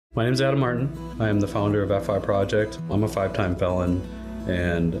My name is Adam Martin. I am the founder of F5 Project. I'm a 5-time felon,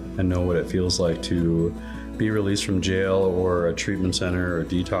 and I know what it feels like to be released from jail or a treatment center or a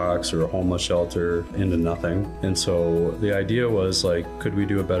detox or a homeless shelter into nothing. And so the idea was like, could we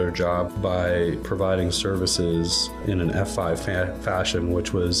do a better job by providing services in an F5 fashion,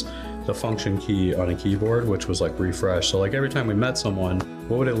 which was the function key on a keyboard, which was like refresh. So like every time we met someone,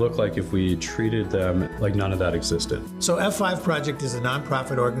 what would it look like if we treated them like none of that existed? So F5 Project is a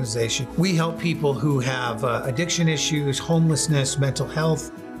nonprofit organization. We help people who have addiction issues, homelessness, mental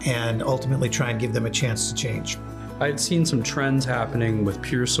health, and ultimately try and give them a chance to change. I had seen some trends happening with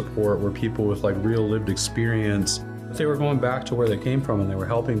peer support where people with like real lived experience, they were going back to where they came from and they were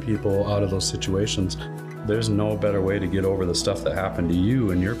helping people out of those situations. There's no better way to get over the stuff that happened to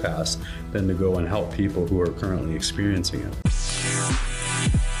you in your past than to go and help people who are currently experiencing it.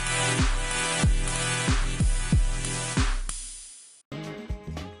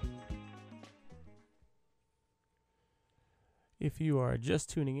 If you are just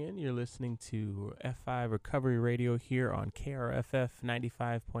tuning in, you're listening to F5 Recovery Radio here on KRFF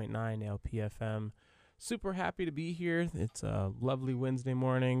 95.9 LPFM. Super happy to be here. It's a lovely Wednesday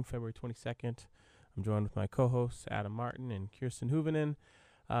morning, February 22nd. I'm joined with my co-hosts, Adam Martin and Kirsten Huvenen.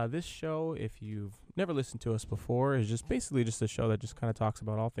 This show, if you've never listened to us before, is just basically just a show that just kind of talks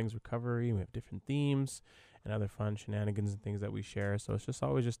about all things recovery. We have different themes and other fun shenanigans and things that we share. So it's just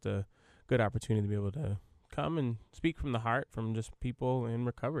always just a good opportunity to be able to come and speak from the heart from just people in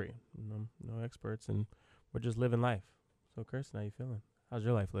recovery. No experts, and we're just living life. So, Kirsten, how you feeling? How's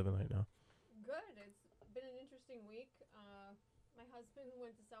your life living right now? Good. It's been an interesting week. My husband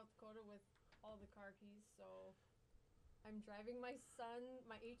went to South Dakota with all the car keys, so I'm driving my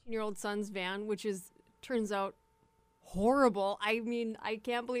 18-year-old son's van, which turns out horrible. I mean, I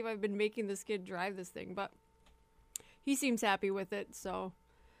can't believe I've been making this kid drive this thing, but he seems happy with it, so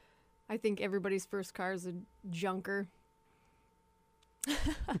I think everybody's first car is a junker. Yeah,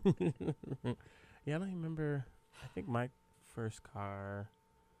 I don't remember. I think my first car,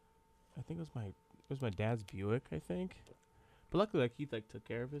 I think it was my dad's Buick, I think. But luckily, like, he took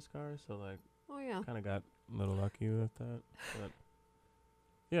care of his car, so like, oh yeah, kind of got a little lucky with that. But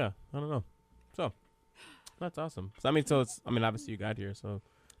yeah, I don't know. So that's awesome. So obviously you got here, so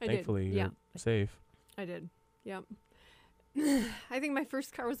thankfully you're safe. I did. Yep. I think my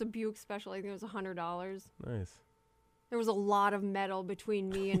first car was a Buick Special. I think it was $100. Nice. There was a lot of metal between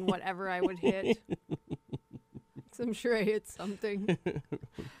me and whatever I would hit. So I'm sure I hit something.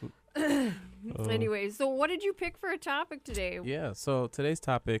 Anyway, so what did you pick for a topic today? Yeah, so today's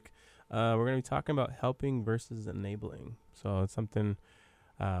topic, we're going to be talking about helping versus enabling. So it's something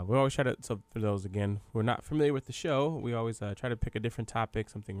we always try to, so for those, again, who are not familiar with the show, we always try to pick a different topic,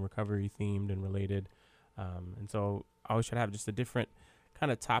 something recovery themed and related. And so I always try to have just a different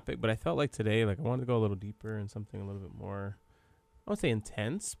kind of topic, but I felt like today, like I wanted to go a little deeper and something a little bit more, I won't say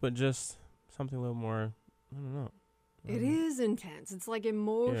intense, but just something a little more, I don't know. It is intense. It's like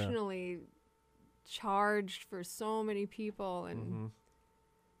emotionally charged for so many people and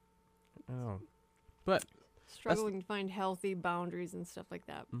but struggling to find healthy boundaries and stuff like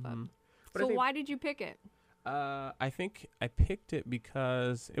that. Mm-hmm. So why did you pick it? I think I picked it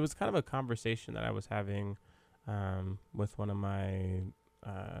because it was kind of a conversation that I was having with one of my,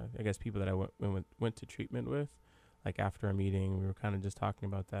 I guess, people that I went to treatment with. Like after a meeting, we were kind of just talking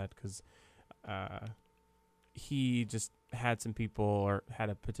about that because he just had some people or had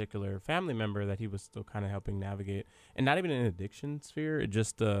a particular family member that he was still kind of helping navigate, and not even in an addiction sphere. It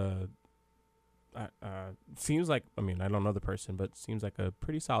just seems like, I mean, I don't know the person, but seems like a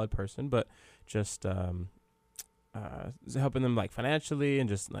pretty solid person, but just helping them like financially and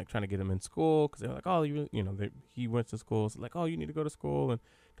just like trying to get them in school because they're like, oh, he went to school, so like, oh, you need to go to school, and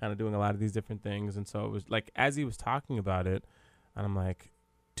kind of doing a lot of these different things. And so it was like, as he was talking about it, and I'm like,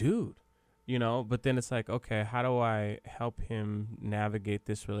 dude, but then it's like, okay, how do I help him navigate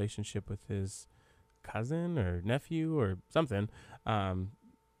this relationship with his cousin or nephew or something, to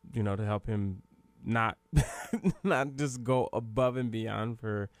help him not just go above and beyond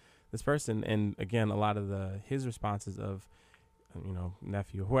for this person. And again, a lot of his responses of,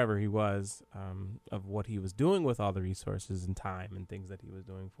 nephew, whoever he was, of what he was doing with all the resources and time and things that he was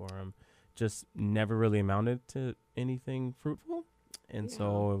doing for him, just never really amounted to anything fruitful. And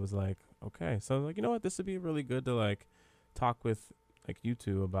so it was like, okay, so like, you know what, this would be really good to like talk with like you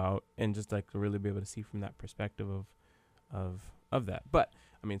two about, and just like to really be able to see from that perspective of that. But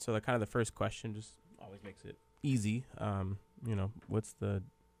I mean, so the kind of the first question just always makes it easy. How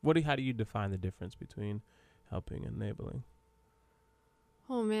do you define the difference between helping and enabling?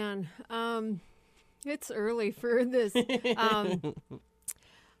 Oh man, it's early for this.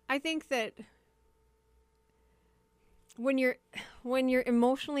 I think that when you're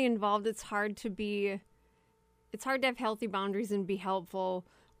emotionally involved, it's hard to have healthy boundaries and be helpful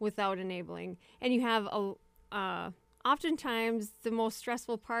without enabling. And you have oftentimes the most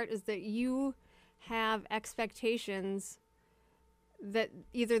stressful part is that you have expectations that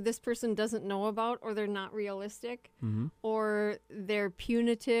either this person doesn't know about, or they're not realistic, or they're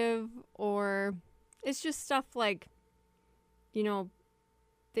punitive, or it's just stuff like, you know,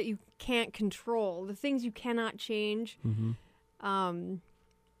 that you can't control, the things you cannot change.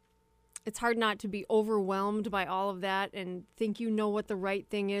 It's hard not to be overwhelmed by all of that and think you know what the right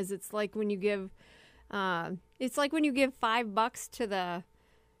thing is. It's like when you give $5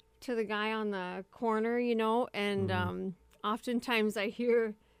 to the guy on the corner, you know, and oftentimes I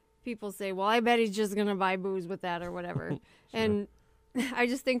hear people say, well, I bet he's just going to buy booze with that or whatever. Sure. And I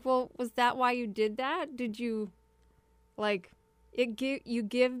just think, well, was that why you did that? Did you, like, you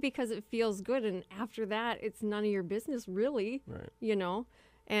give because it feels good, and after that, it's none of your business, really, right. You know?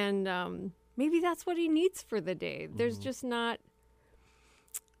 And maybe that's what he needs for the day. There's just not,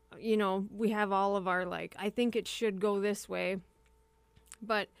 you know, we have all of our, like, I think it should go this way.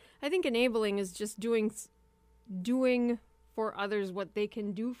 But I think enabling is just doing for others what they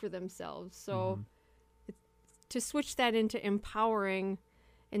can do for themselves. So to switch that into empowering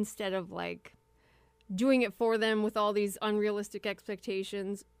instead of, like, doing it for them with all these unrealistic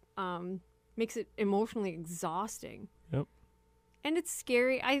expectations makes it emotionally exhausting. Yep. And it's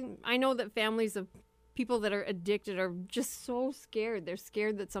scary. I know that families of people that are addicted are just so scared. They're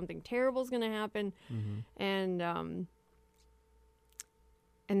scared that something terrible is going to happen. And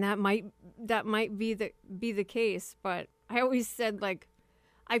that might be the case, but I always said, like,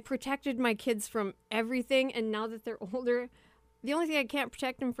 I protected my kids from everything, and now that they're older, the only thing I can't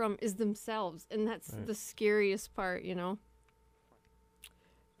protect them from is themselves, and that's the scariest part, you know.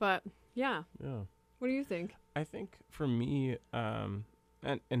 But yeah. What do you think? I think for me, and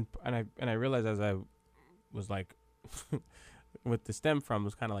I realized as I was, like, with the stem from,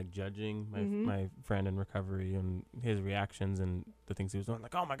 was kind of like judging my friend in recovery and his reactions and the things he was doing,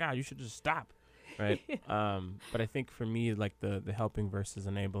 like, oh my God, you should just stop, right? But I think for me, like, the helping versus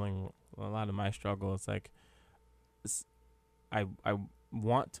enabling, a lot of my struggle is, like, I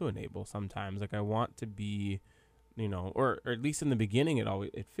want to enable sometimes, like, I want to be, you know, or at least in the beginning,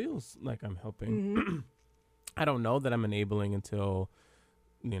 it feels like I'm helping. I don't know that I'm enabling until,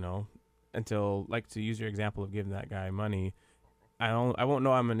 like, to use your example of giving that guy money, I won't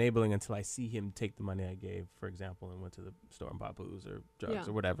know I'm enabling until I see him take the money I gave, for example, and went to the store and bought booze or drugs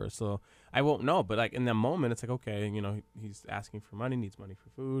or whatever. So I won't know. But, like, in that moment, it's like, okay, you know, he's asking for money, needs money for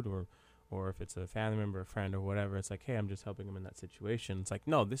food, or if it's a family member, a friend, or whatever, it's like, hey, I'm just helping him in that situation. It's like,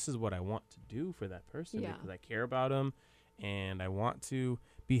 no, this is what I want to do for that person because I care about him and I want to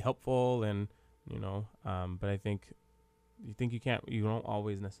be helpful, and, you know, but I think you don't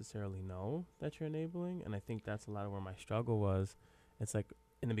always necessarily know that you're enabling. And I think that's a lot of where my struggle was. It's like,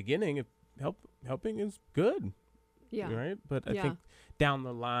 in the beginning, helping is good. Yeah. Right. But I think down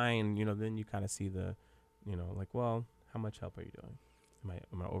the line, you know, then you kind of see the, you know, like, well, how much help are you doing?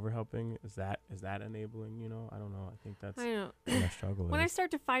 Am I over helping? Is that enabling? You know, I don't know. I think that's where my struggle is. When I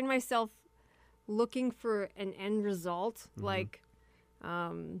start to find myself looking for an end result, like,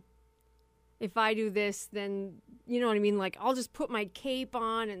 if I do this, then, you know what I mean? Like, I'll just put my cape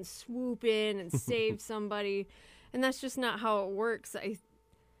on and swoop in and save somebody. And that's just not how it works.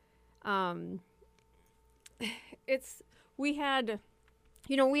 We have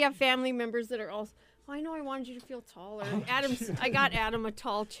family members that are all, I know I wanted you to feel taller. I got Adam a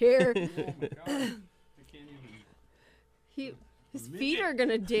tall chair. Oh my God. I can't even. His feet are going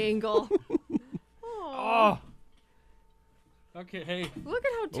to dangle. Oh. Okay, hey. Look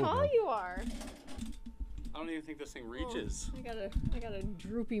at how tall you are. I don't even think this thing reaches. I got a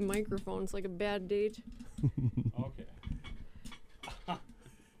droopy microphone. It's like a bad date. Okay.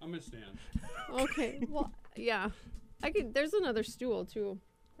 I'm gonna stand. Okay. Well, yeah. There's another stool too.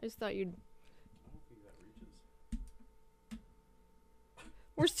 I just thought you'd. I don't think that reaches.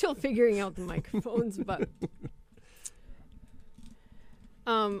 We're still figuring out the microphones, but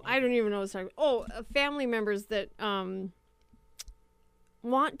I don't even know what to talk about. Oh, family members that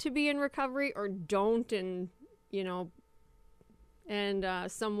want to be in recovery or don't, and, you know, and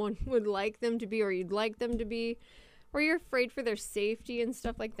someone would like them to be, or you'd like them to be, or you're afraid for their safety and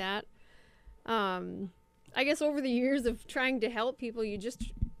stuff like that. I guess over the years of trying to help people, you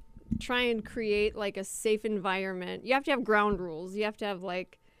just try and create, like, a safe environment. You have to have ground rules. You have to have,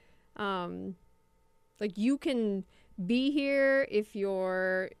 like you can be here if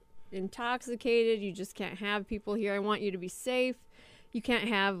you're intoxicated. You just can't have people here. I want you to be safe. you can't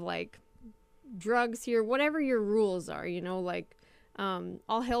have like drugs here, whatever your rules are, like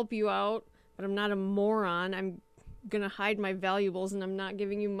I'll help you out, but I'm not a moron. I'm gonna hide my valuables and I'm not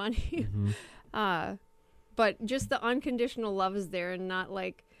giving you money. But just the unconditional love is there, and not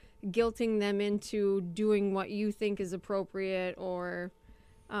like guilting them into doing what you think is appropriate, or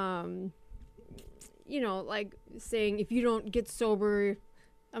like saying, if you don't get sober,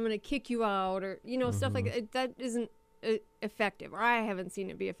 I'm gonna kick you out, or stuff like that. That isn't effective, or I haven't seen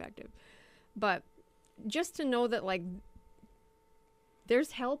it be effective. But just to know that like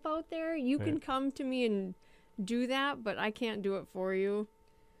there's help out there, you can come to me and do that, but I can't do it for you.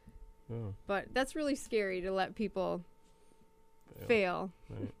 But that's really scary to let people fail.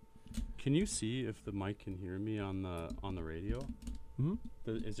 Right. Can you see if the mic can hear me on the radio? Mm-hmm.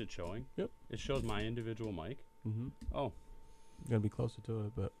 Is it showing? Yep. It shows my individual mic. Mm-hmm. Oh. Gotta be closer to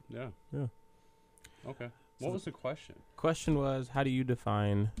it, but Yeah. Okay. So What was the question? question was, how do you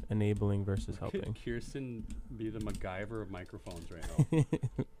define enabling versus helping? Could Kirsten be the MacGyver of microphones right now?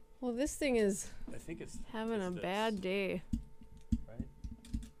 Well, this thing is I think it's having a this, bad day. right?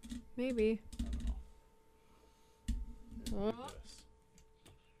 Maybe. I don't know. Oh, This.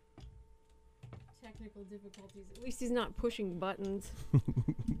 technical difficulties. At least he's not pushing buttons.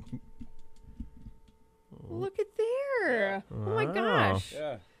 Look at there. Oh my Wow. gosh.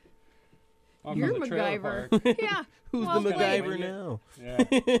 Yeah. Oh, You're from the trailer MacGyver. park. Yeah. Who's Well the played. MacGyver now?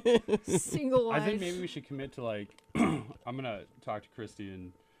 Yeah. Single I wide. think maybe we should commit to like I'm gonna talk to Christy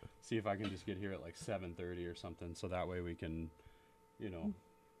and see if I can just get here at like 7:30 or something, so that way we can,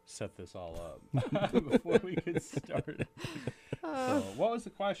 set this all up before we get started. So, what was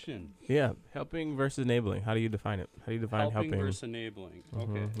the question? Yeah, helping versus enabling. How do you define it? How do you define helping? versus enabling. Mhm,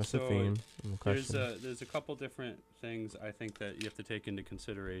 Okay, that's so the theme in the question. there's a couple different things I think that you have to take into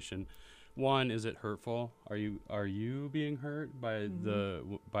consideration. One, is it hurtful? Are you being hurt by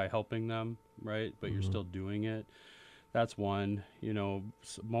by helping them, right? But you're still doing it. That's one.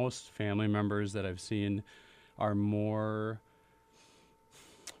 Most family members that I've seen are more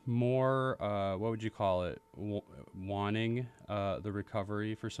what would you call it, wanting the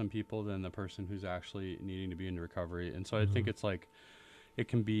recovery for some people than the person who's actually needing to be in recovery. And so I think it's like it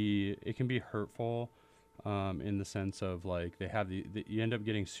can be hurtful in the sense of like they have you end up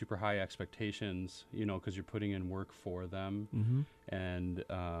getting super high expectations, because you're putting in work for them. And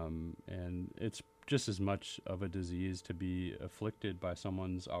it's just as much of a disease to be afflicted by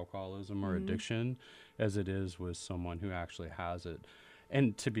someone's alcoholism or addiction as it is with someone who actually has it.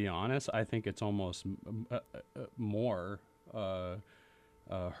 And to be honest, I think it's almost more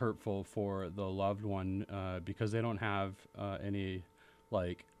hurtful for the loved one because they don't have any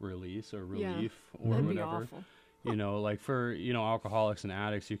like release or relief or That'd be whatever. awful. Like for alcoholics and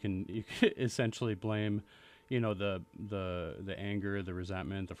addicts, you can essentially blame the anger, the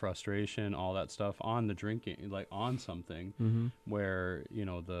resentment, the frustration, all that stuff on the drinking, like on something where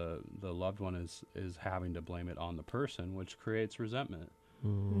the loved one is having to blame it on the person, which creates resentment.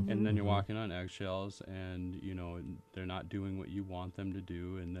 And then you're walking on eggshells, and they're not doing what you want them to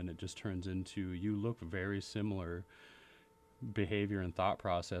do, and then it just turns into you look very similar behavior and thought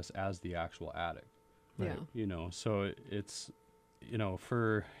process as the actual addict. Yeah. So it's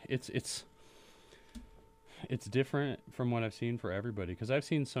it's different from what I've seen for everybody, because I've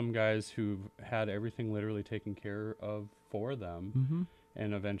seen some guys who've had everything literally taken care of for them,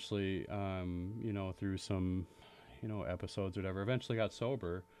 and eventually through some episodes or whatever, eventually got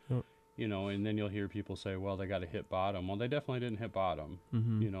sober. And then you'll hear people say, well, they got to hit bottom. Well, they definitely didn't hit bottom.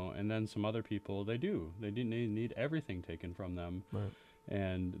 And then some other people, they need everything taken from them. Right.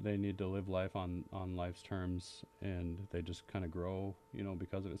 And they need to live life on life's terms, and they just kind of grow,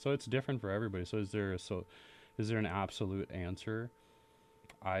 because of it. So it's different for everybody. So is there an absolute answer?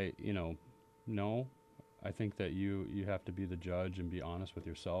 No. I think that you have to be the judge and be honest with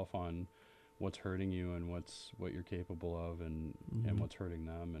yourself on what's hurting you and what you're capable of, and what's hurting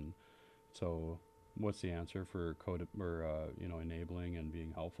them. And so what's the answer for enabling and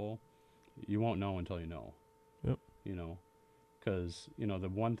being helpful? You won't know until you know. Yep. Because the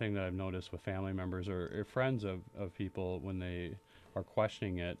one thing that I've noticed with family members or friends of people when they are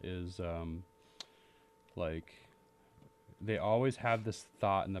questioning it is like they always have this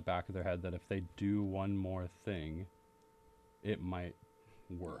thought in the back of their head that if they do one more thing, it might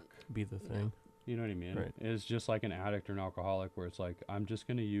work. Be the thing. You know what I mean? Right. It's just like an addict or an alcoholic where it's like, I'm just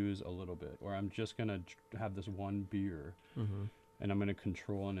going to use a little bit, or I'm just going to have this one beer and I'm going to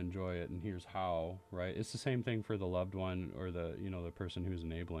control and enjoy it. And here's how, right? It's the same thing for the loved one or the person who's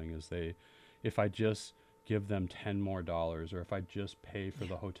enabling is if I just give them $10 more, or if I just pay for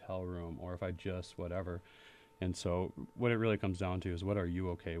the hotel room, or if I just whatever, And so what it really comes down to is, what are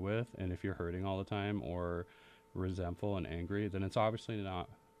you okay with? And if you're hurting all the time or resentful and angry, then it's obviously not,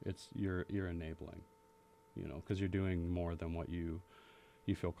 you're enabling, you know, because you're doing more than what you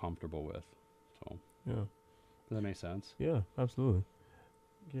feel comfortable with. So Yeah. does that make sense? Yeah, absolutely.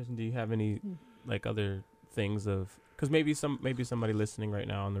 Kirsten, do you have any like other things of, because maybe somebody listening right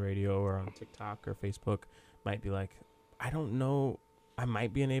now on the radio or on TikTok or Facebook might be like, I don't know, I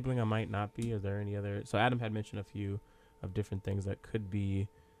might be enabling, I might not be. Are there any other? So Adam had mentioned a few of different things that could be,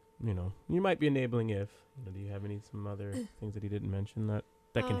 you know, you might be enabling if, you know, do you have some other things that he didn't mention that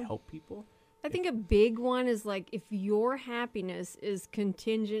can help people? I think a big one is like, if your happiness is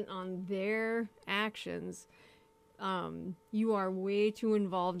contingent on their actions, you are way too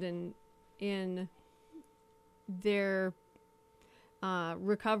involved in their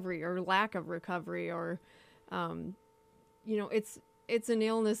recovery or lack of recovery, or you know, it's an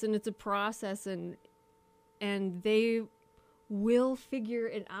illness and it's a process, and they will figure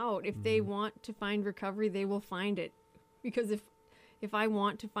it out. If they want to find recovery, they will find it, because if I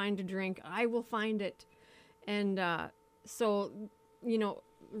want to find a drink, I will find it. And so, you know,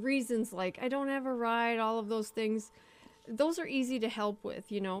 reasons like I don't have a ride, all of those things, those are easy to help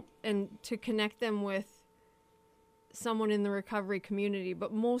with, you know, and to connect them with someone in the recovery community.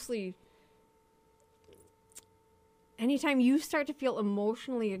 But mostly, anytime you start to feel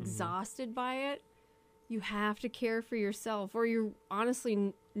emotionally exhausted by it, you have to care for yourself, or you're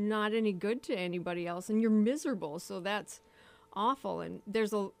honestly not any good to anybody else, and you're miserable. So that's awful. And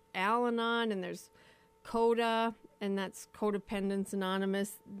there's Al-Anon, and there's CODA, and that's Codependence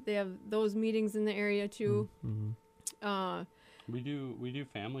Anonymous. They have those meetings in the area too. We do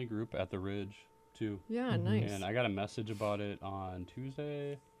family group at the Ridge too. Yeah, nice. And I got a message about it on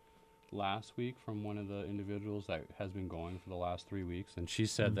Tuesday last week from one of the individuals that has been going for the last 3 weeks, and she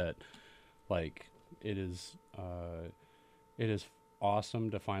said that like it is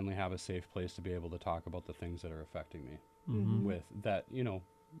awesome to finally have a safe place to be able to talk about the things that are affecting me with that, you know,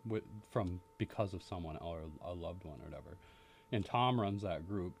 because of someone or a loved one or whatever. And Tom runs that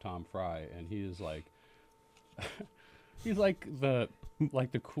group, Tom Fry, and he is like he's like the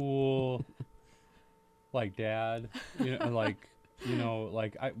cool like dad, you know, like, you know,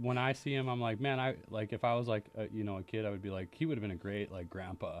 like when I see him, I'm like, man, I like, if I was like you know, a kid, I would be like, he would have been a great like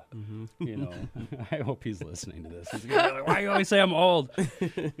grandpa, you know. I hope he's listening to this. He's gonna be like, why you always say I'm old,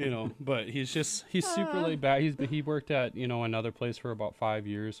 you know? But he's super laid back. He worked at, you know, another place for about 5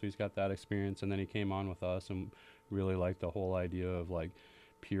 years, so he's got that experience, and then he came on with us and really liked the whole idea of like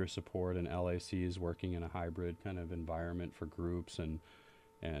peer support and LACs, working in a hybrid kind of environment for groups, and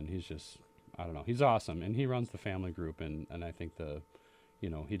he's just, I don't know, he's awesome, and he runs the family group, and I think you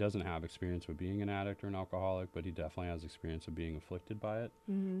know, he doesn't have experience with being an addict or an alcoholic, but he definitely has experience of being afflicted by it,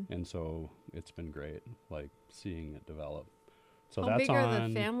 and so it's been great, like seeing it develop. So How big are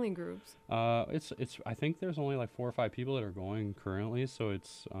the family groups? It's I think there's only like 4 or 5 people that are going currently, so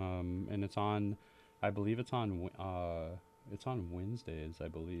it's and it's on, I believe it's on Wednesdays, I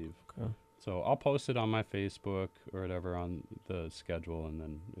believe. Okay. So I'll post it on my Facebook or whatever on the schedule, and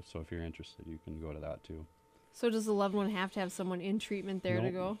then if you're interested, you can go to that too. So does the loved one have to have someone in treatment there to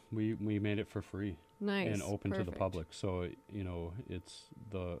Nope. go? We made it for free. Nice. And open to the Perfect. public. So, you know, it's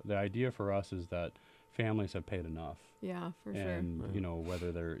the idea for us is that families have paid enough. Yeah, for sure. And, Right. you know,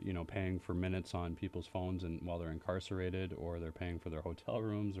 whether they're, you know, paying for minutes on people's phones and while they're incarcerated, or they're paying for their hotel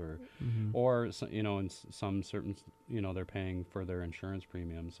rooms, or, you know, in some certain, you know, they're paying for their insurance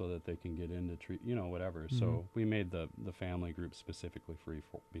premium so that they can get into treat, you know, whatever. So we made the family group specifically free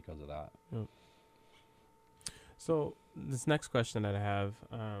because of that. Yep. So this next question that I have,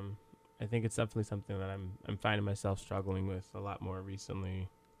 I think it's definitely something that I'm finding myself struggling with a lot more recently,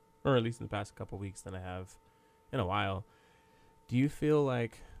 or at least in the past couple of weeks than I have in a while. Do you feel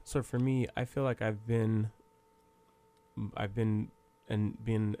like, so for me, I feel like I've been an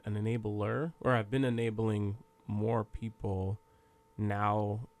enabler, or I've been enabling more people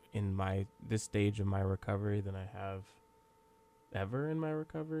now in this stage of my recovery than I have ever in my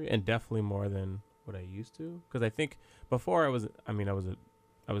recovery, and definitely more than what I used to. Because I think before I was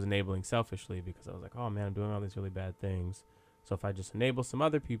enabling selfishly, because I was like, oh man, I'm doing all these really bad things. So if I just enable some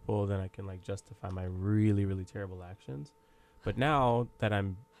other people, then I can like justify my really, really terrible actions. But now that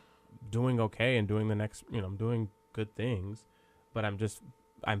I'm doing okay and doing I'm doing good things, but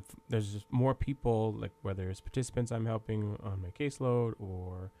there's just more people, like whether it's participants I'm helping on my caseload,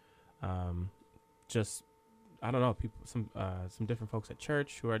 or just, I don't know, people, some different folks at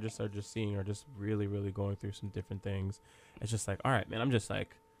church who are just seeing, are just really, really going through some different things. It's just like, all right, man, I'm just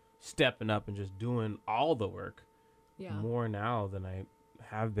like stepping up and just doing all the work. Yeah. More now than I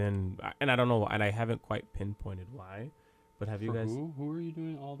have been, and I don't know, and I haven't quite pinpointed why, but have you For guys who are you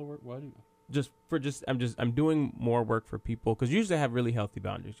doing all the work? What? I'm doing more work for people, because usually I have really healthy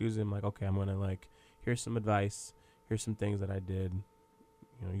boundaries. Usually I'm like, okay, I'm gonna like, here's some advice, here's some things that I did,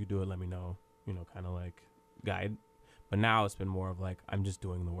 you know, you do it, let me know, you know, kind of like guide. But now it's been more of like, I'm just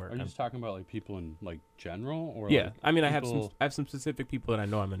doing the work. Are you just talking about like people in like general, or yeah, like I mean, people... I have some specific people that I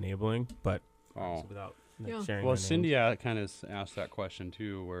know I'm enabling, but Oh. without Yeah. sharing. Well, their names. Cindy kind of asked that question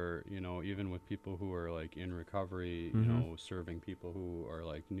too, where, you know, even with people who are like in recovery, you Mhm. know, serving people who are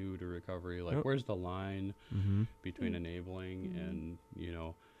like new to recovery, like Yep. where's the line Mm-hmm. between enabling and, you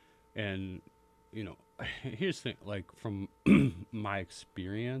know, here's the thing, like from my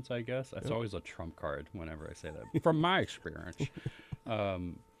experience, I guess that's Yep. always a trump card whenever I say that. From my experience,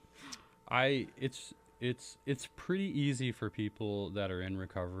 it's pretty easy for people that are in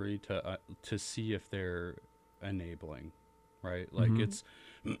recovery to see if they're enabling, right? Like Mhm. it's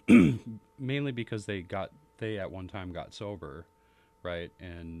mainly because they at one time got sober, right?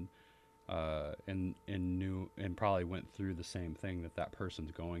 And knew and probably went through the same thing that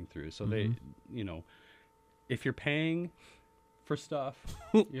person's going through. So they, you know, if you're paying for stuff,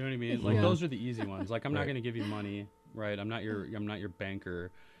 you know what I mean? Like Yeah. those are the easy ones. Like I'm not Right. going to give you money, right? I'm not your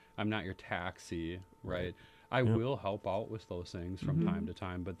banker. I'm not your taxi, right? I Yep. will help out with those things from time to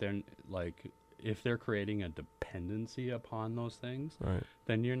time, but then like if they're creating a dependency upon those things, Right.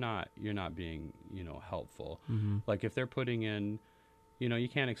 then you're not being, you know, helpful. Mm-hmm. Like if they're putting in, you know, you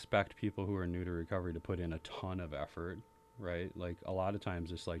can't expect people who are new to recovery to put in a ton of effort, right? Like a lot of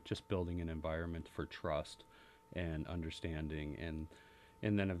times it's like just building an environment for trust and understanding, and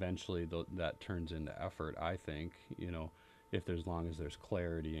then eventually that turns into effort, I think, you know, if there's long as there's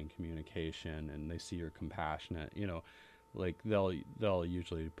clarity and communication and they see you're compassionate, you know, like they'll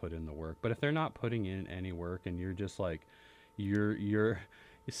usually put in the work. But if they're not putting in any work and you're just like you're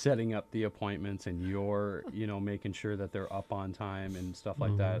setting up the appointments and you're, you know, making sure that they're up on time and stuff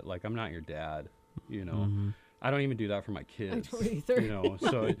like that, like I'm not your dad, you know. I don't even do that for my kids, don't either. you know.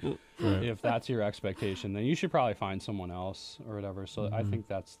 So Right. if that's your expectation, then you should probably find someone else or whatever. So I think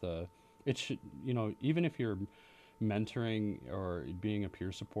it should, you know, even if you're mentoring or being a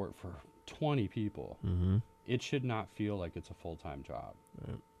peer support for 20 people, it should not feel like it's a full-time job.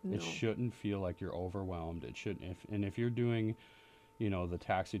 No. It shouldn't feel like you're overwhelmed. It shouldn't. If you're doing, you know, the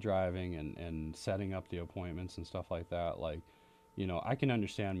taxi driving and setting up the appointments and stuff like that, like, you know, I can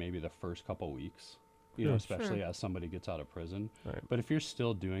understand maybe the first couple weeks, you know, Yeah. especially Sure. as somebody gets out of prison. Right. But if you're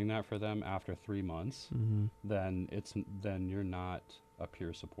still doing that for them after 3 months, then you're not a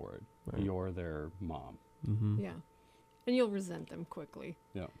peer support. Right. You're their mom. Yeah. And you'll resent them quickly.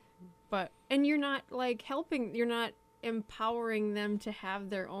 Yeah. And you're not like you're not empowering them to have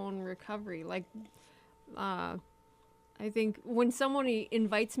their own recovery. Like, I think when someone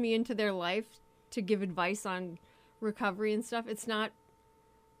invites me into their life to give advice on recovery and stuff, it's not,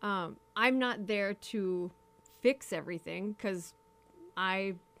 I'm not there to fix everything, because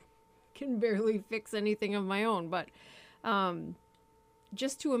I can barely fix anything of my own, but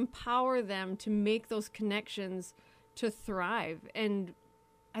just to empower them to make those connections to thrive. And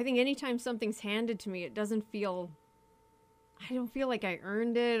I think anytime something's handed to me, I don't feel like I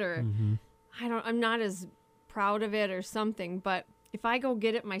earned it, or I'm not as proud of it or something. But if I go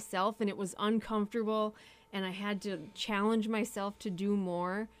get it myself and it was uncomfortable and I had to challenge myself to do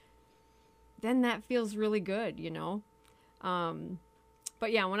more, then that feels really good, you know?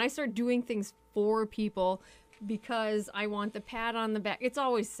 But yeah, when I start doing things for people because I want the pat on the back, it's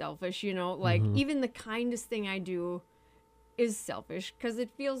always selfish, you know? Like, even the kindest thing I do is selfish because it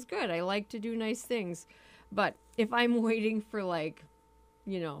feels good. I like to do nice things. But if I'm waiting for, like,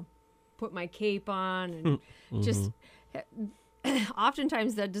 you know, put my cape on and just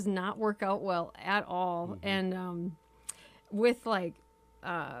oftentimes that does not work out well at all. And with like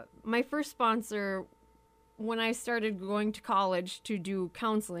my first sponsor, when I started going to college to do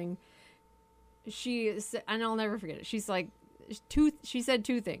counseling, and I'll never forget it, she's like, she said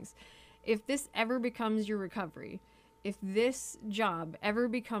two things. If this ever becomes your recovery, if this job ever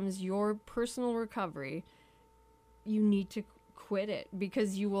becomes your personal recovery, you need to quit it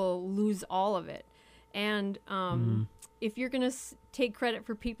because you will lose all of it. And if you're going to take credit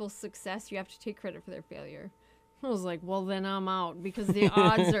for people's success, you have to take credit for their failure. I was like, well, then I'm out, because the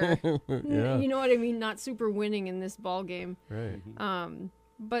odds are, Yeah. you know what I mean, not super winning in this ball game. Right.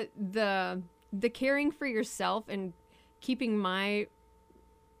 But the caring for yourself and keeping my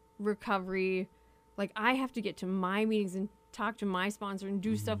recovery, like, I have to get to my meetings and talk to my sponsor and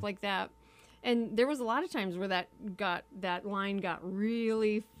do stuff like that. And there was a lot of times where that line got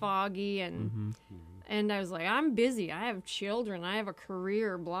really foggy, and And I was like, I'm busy. I have children. I have a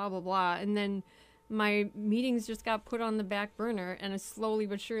career, blah, blah, blah. And then my meetings just got put on the back burner, and I slowly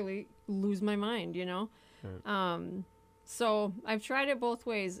but surely lose my mind, you know? Right. So I've tried it both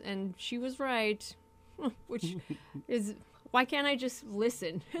ways, and she was right, which is, why can't I just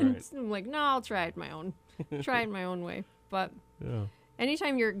listen? And Right. I'm like, no, I'll try it my own way. But Yeah.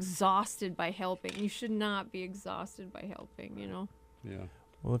 anytime you're exhausted by helping, you should not be exhausted by helping, you know? Yeah.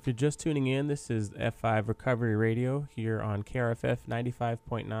 Well, if you're just tuning in, this is F5 Recovery Radio here on KRFF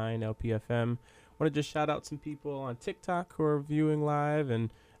 95.9 LPFM. Want to just shout out some people on TikTok who are viewing live,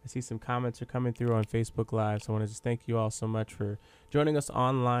 and I see some comments are coming through on Facebook Live. So I want to just thank you all so much for joining us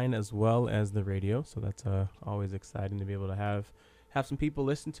online as well as the radio. So that's always exciting to be able to have some people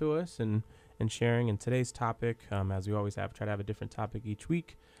listen to us and sharing. And today's topic, as we always have, try to have a different topic each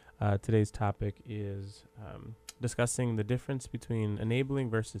week. Today's topic is discussing the difference between enabling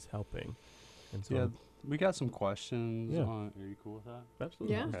versus helping. And so Yeah, we got some questions. Yeah. Are you cool with that?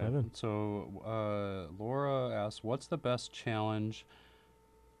 absolutely. Yeah. Let's dive in. So Laura asks, what's the best challenge?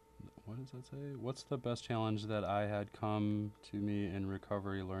 What does that say? What's the best challenge that I had come to me in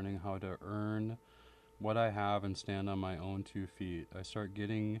recovery, learning how to earn what I have and stand on my own 2 feet? I start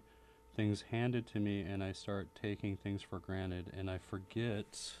getting things handed to me, and I start taking things for granted, and I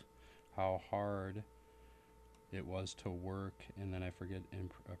forget how hard it was to work, and then I forget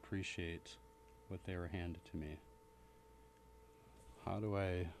appreciate what they were handed to me. How do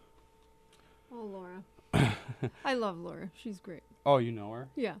I... Oh, Laura. I love Laura. She's great. Oh, you know her?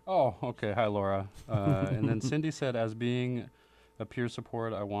 Yeah. Oh, okay. Hi, Laura. And then Cindy said, as being a peer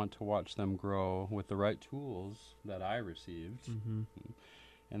support, I want to watch them grow with the right tools that I received. Mm-hmm.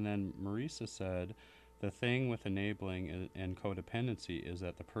 And then Marisa said, the thing with enabling and codependency is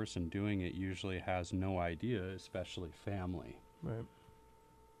that the person doing it usually has no idea, especially family. Right.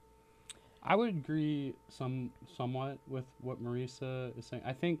 I would agree somewhat with what Marisa is saying.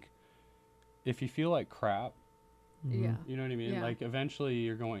 I think if you feel like crap, Mm-hmm. Yeah. you know what I mean? Yeah. Like eventually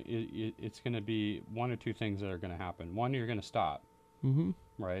you're going, it's going to be one or two things that are going to happen. One, you're going to stop, Mm-hmm.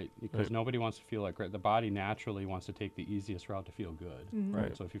 right? Because Right. nobody wants to feel like crap. The body naturally wants to take the easiest route to feel good, Mhm. right?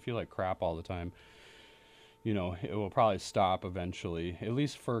 Right. So if you feel like crap all the time, you know, it will probably stop eventually. At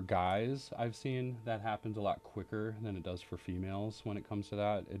least for guys, I've seen that happens a lot quicker than it does for females when it comes to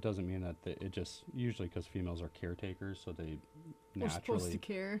that. It doesn't mean that it just, usually because females are caretakers, so they We're supposed to naturally...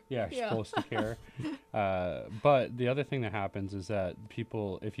 care. Yeah, you're Yeah. supposed to care. But the other thing that happens is that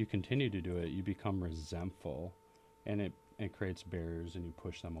people, if you continue to do it, you become resentful, and it creates barriers, and you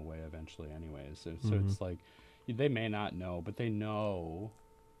push them away eventually anyways. So Mhm. it's like, they may not know, but they know,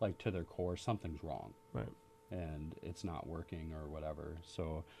 like, to their core, something's wrong. Right. And it's not working or whatever.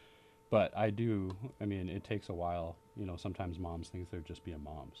 So, but I mean, it takes a while. You know, sometimes moms think they're just being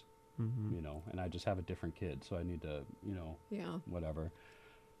moms, Mm-hmm. you know, and I just have a different kid, so I need to, you know, Yeah. whatever.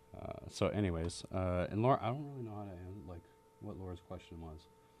 So anyways, and Laura, I don't really know how to answer, like, what Laura's question was.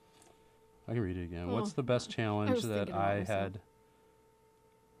 I can read it again. What's Oh, the best challenge was that thinking about I myself. had?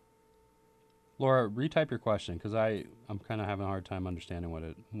 Laura, retype your question, because I'm kind of having a hard time understanding what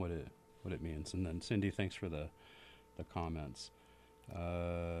it means. And then Cindy, thanks for the comments.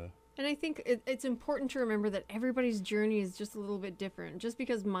 And I think it's important to remember that everybody's journey is just a little bit different. Just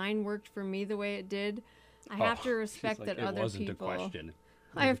because mine worked for me the way it did, I have to she's respect like, that it other wasn't people. a question.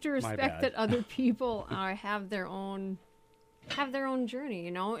 I have to My respect bad. that other people have their own journey,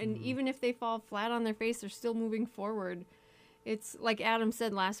 you know. And even if they fall flat on their face, they're still moving forward. It's like Adam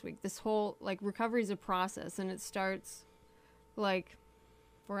said last week. This whole recovery is a process, and it starts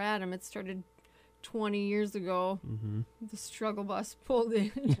for Adam, it started 20 years ago. Mm-hmm. The struggle bus pulled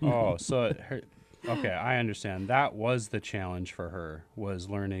in. Oh, so okay, I understand. That was the challenge for her, was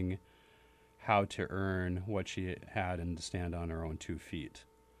learning how to earn what she had and to stand on her own 2 feet.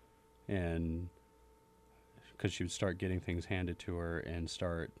 And because she would start getting things handed to her and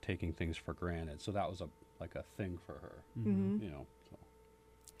start taking things for granted. So that was a thing for her, Mhm. you know. So.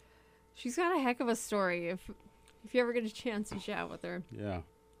 She's got a heck of a story. If you ever get a chance to chat with her. Yeah.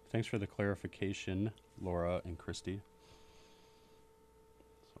 Thanks for the clarification, Laura and Christy.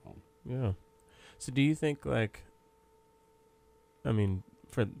 So, Yeah. So do you think I mean,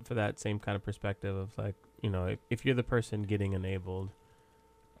 for that same kind of perspective of if you're the person getting enabled,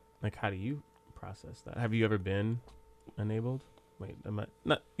 how do you process that? Have you ever been enabled? Wait, am I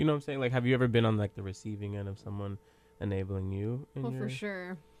not? You know what I'm saying? Have you ever been on the receiving end of someone enabling you? Well, for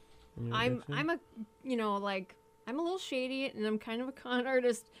sure. in your I'm addiction? I'm a little shady, and I'm kind of a con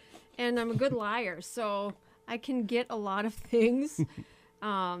artist, and I'm a good liar, so I can get a lot of things.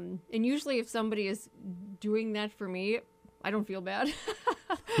 And usually if somebody is doing that for me, I don't feel bad.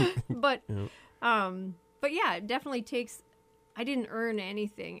 But Yeah. But yeah, it definitely takes. I didn't earn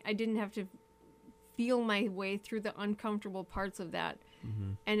anything. I didn't have to feel my way through the uncomfortable parts of that,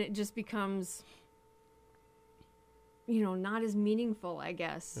 and it just becomes, not as meaningful, I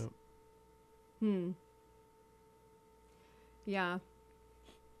guess. Yep. Yeah.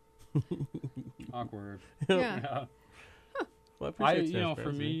 Awkward. Yeah. Well, I appreciate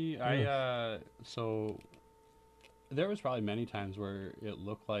for transparency. me, so there was probably many times where it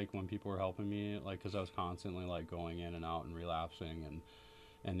looked like when people were helping me, like, because I was constantly like going in and out and relapsing and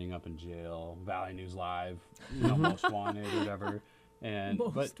ending up in jail, Valley News Live, most wanted or whatever. And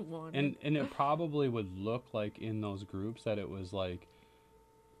Wanted. and it probably would look like in those groups that it was like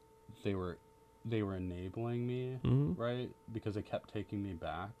they were enabling me, right? Because they kept taking me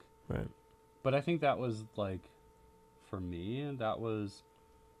back. Right. But I think that was like, for me, that was,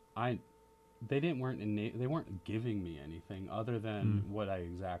 they weren't giving me anything other than what I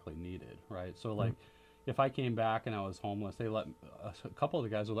exactly needed, right? So like, if I came back and I was homeless, a couple of the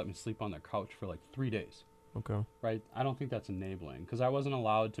guys would let me sleep on their couch for like 3 days. Okay. Right? I don't think that's enabling, because I wasn't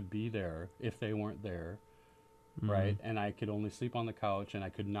allowed to be there if they weren't there, right? And I could only sleep on the couch, and I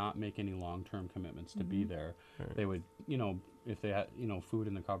could not make any long-term commitments to be there. Right. They would, if they had, food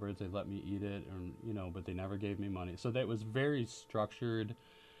in the cupboards, they'd let me eat it, and, but they never gave me money. So that was very structured,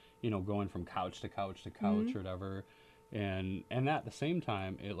 going from couch to couch to couch or whatever. And at the same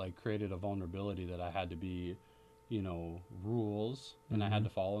time, it like created a vulnerability that I had to be, rules, and I had to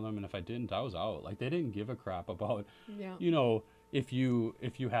follow them. And if I didn't, I was out. Like, they didn't give a crap about, if you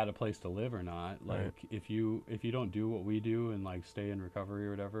had a place to live or not. Like, if you don't do what we do and like stay in recovery or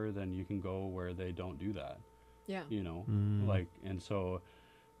whatever, then you can go where they don't do that. Yeah. Like, and so,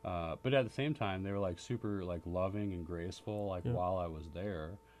 but at the same time, they were like super like loving and graceful, like while I was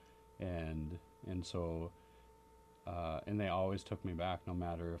there. And so, and they always took me back, no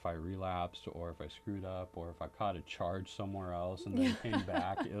matter if I relapsed or if I screwed up or if I caught a charge somewhere else and then came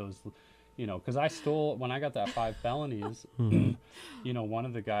back. It was, because I stole, when I got that 5 felonies, one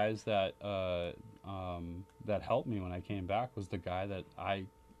of the guys that that helped me when I came back was the guy that I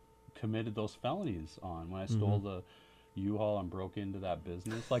committed those felonies on when I stole the U-Haul and broke into that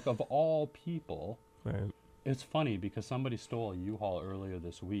business. Like, of all people, it's funny because somebody stole a U-Haul earlier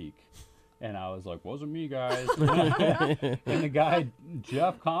this week. And I was like, wasn't me, guys. And the guy,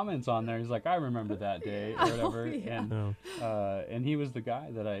 Jeff, comments on there. He's like, I remember that day or whatever. And he was the guy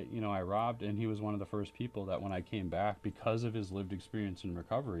that I robbed. And he was one of the first people that when I came back, because of his lived experience in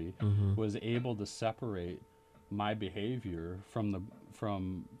recovery, was able to separate my behavior from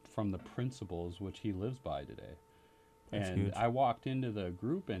the principles which he lives by today. That's and huge. I walked into the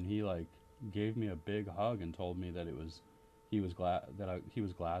group and he like gave me a big hug and told me that he was glad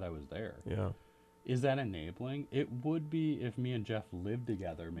I was there. Yeah. Is that enabling? It would be if me and Jeff lived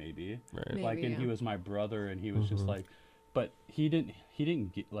together, maybe. Right. Maybe, Like, and he was my brother, and he was just like, but he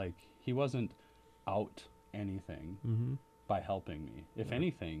didn't get, like, he wasn't out anything by helping me. If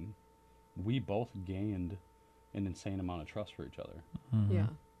anything, we both gained an insane amount of trust for each other. Yeah.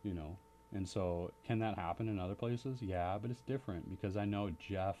 And so can that happen in other places? Yeah, but it's different because I know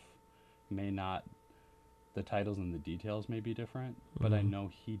Jeff may not. The titles and the details may be different, but I know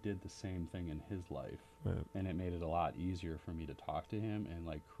he did the same thing in his life. Right. And it made it a lot easier for me to talk to him and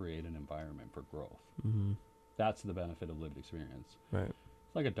like create an environment for growth. That's the benefit of lived experience. Right.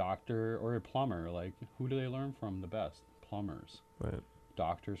 It's like a doctor or a plumber. Like, who do they learn from the best? Plumbers. Right.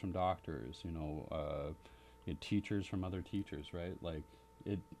 Doctors from doctors, teachers from other teachers, right? Like,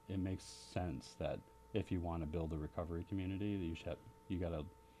 it makes sense that if you want to build a recovery community, that you got to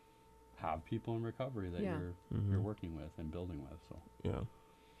have people in recovery that you're working with and building with. So Yeah.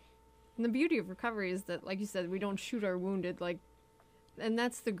 And the beauty of recovery is that, like you said, we don't shoot our wounded. Like, and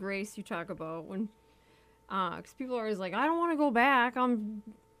that's the grace you talk about when, because people are always like, I don't want to go back.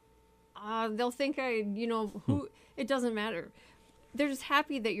 They'll think who. It doesn't matter. They're just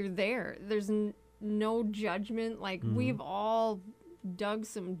happy that you're there. There's no judgment. Like, we've all dug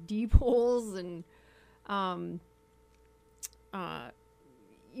some deep holes and,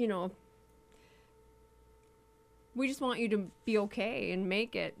 we just want you to be okay and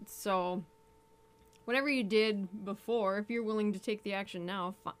make it. So whatever you did before, if you're willing to take the action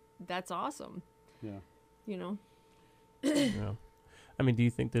now, that's awesome. yeah. Yeah. I mean, do you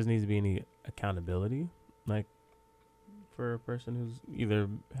think there needs to be any accountability, like, for a person who's either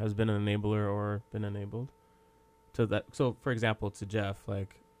has been an enabler or been enabled? So, for example, to Jeff,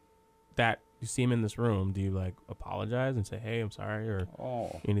 like, that you see him in this room, do you like apologize and say, "Hey, I'm sorry," or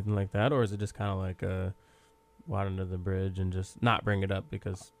anything like that, or is it just kind of like water under the bridge and just not bring it up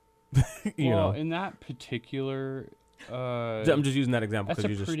because you know? In that particular I'm just using that example That's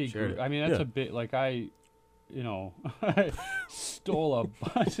because a you pretty just shared good. it. I mean, that's Yeah. a bit like I stole a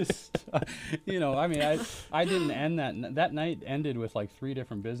bunch of stuff. I mean, I didn't end that night ended with like 3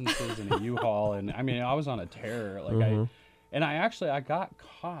 different businesses and a U-Haul, and I mean, I was on a tear. Like I got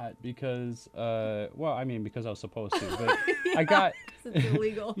caught because because I was supposed to, but I got. It's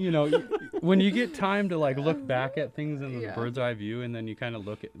illegal. When you get time to like look back at things in the Yeah. bird's eye view, and then you kind of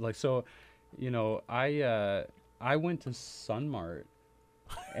look at like so, I went to Sunmart,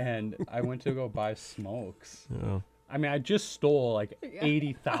 and I went to go buy smokes. Yeah. I mean, I just stole like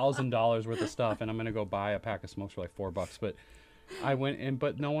 $80,000 worth of stuff, and I'm gonna go buy a pack of smokes for like $4. But I went in,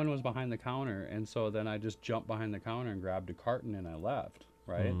 but no one was behind the counter, and so then I just jumped behind the counter and grabbed a carton and I left.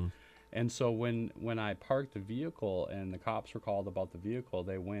 Right. And so when I parked the vehicle and the cops were called about the vehicle,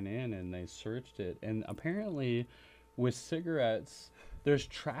 they went in and they searched it. And apparently with cigarettes, there's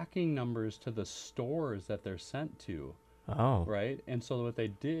tracking numbers to the stores that they're sent to. Oh. Right. And so what they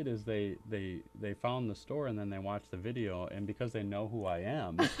did is they found the store, and then they watched the video, and because they know who I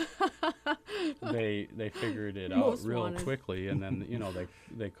am, they figured it out Most real wanted. quickly. And then,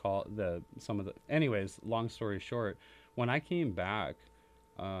 they call anyways, long story short, when I came back,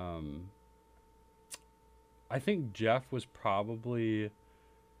 I think Jeff was probably,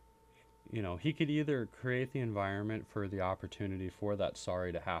 he could either create the environment for the opportunity for that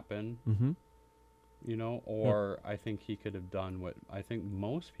sorry to happen, or I think he could have done what I think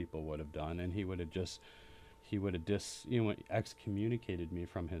most people would have done, and he would have excommunicated me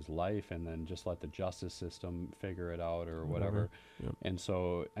from his life, and then just let the justice system figure it out or whatever. Yep. And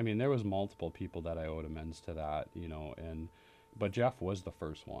so, I mean, there was multiple people that I owed amends to that, but Jeff was the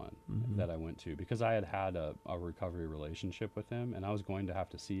first one that I went to, because I had a recovery relationship with him, and I was going to have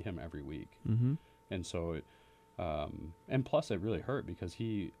to see him every week. And so, and plus it really hurt because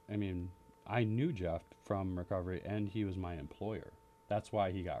I knew Jeff from recovery, and he was my employer. That's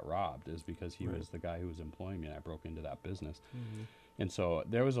why he got robbed, is because he was the guy who was employing me, and I broke into that business. And so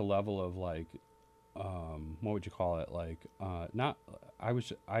there was a level of like, what would you call it? Like, I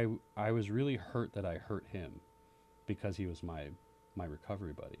was really hurt that I hurt him, because he was my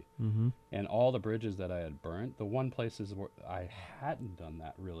recovery buddy. And all the bridges that I had burnt, the one places where I hadn't done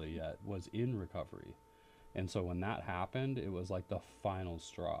that really yet was in recovery. And so when that happened, it was like the final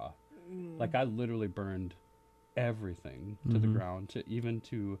straw. Like I literally burned everything to the ground, to even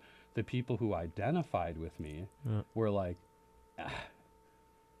to the people who identified with me were like,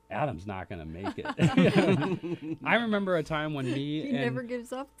 Adam's not going to make it. I remember a time when He never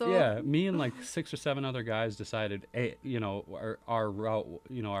gives up, though. Yeah, me and like 6 or 7 other guys decided, hey, our route,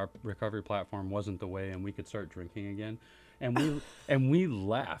 our recovery platform wasn't the way, and we could start drinking again. And we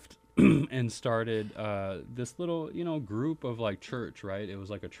left and started this little, group of like church, right? It was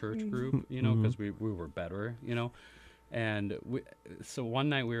like a church group, because we were better, And so one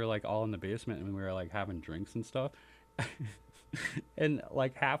night we were like all in the basement, and we were like having drinks and stuff. And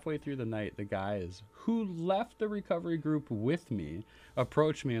like halfway through the night, the guys who left the recovery group with me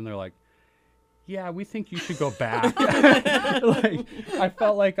approached me, and they're like, yeah, we think you should go back. Like, I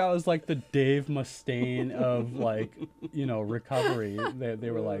felt like I was like the Dave Mustaine of like, recovery.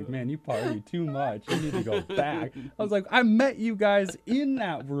 They were like, man, you party too much. You need to go back. I was like, I met you guys in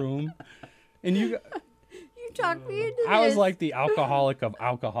that room, and you talked me into I was this. like the alcoholic of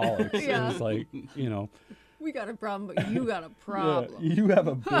alcoholics. Yeah. It was like, We got a problem, but you got a problem. yeah, you have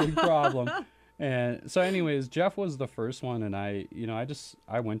a big problem. And so anyways, Jeff was the first one, and I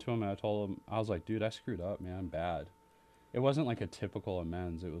went to him and I told him, I was like, dude, I screwed up, man, I'm bad. It wasn't like a typical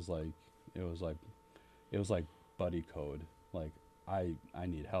amends. It was like buddy code. Like I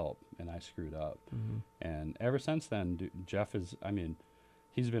need help, and I screwed up. And ever since then, Jeff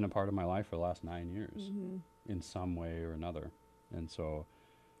he's been a part of my life for the last 9 years in some way or another. And so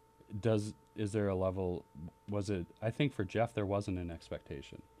is there a level, I think for Jeff, there wasn't an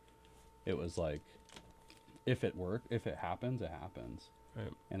expectation. It was like, if it happens, it happens.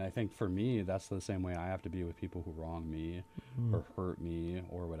 Right. And I think for me, that's the same way I have to be with people who wrong me or hurt me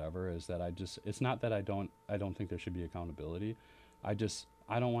or whatever, is that it's not that I don't think there should be accountability. I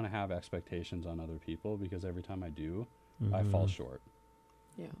don't want to have expectations on other people, because every time I do, I fall short.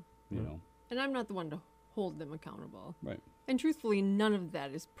 Yeah. And I'm not the one to hold them accountable. Right. And truthfully, none of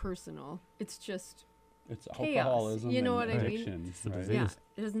that is personal. It's just It's chaos. alcoholism, You know and what I mean? addiction. It's the right? disease. Yeah,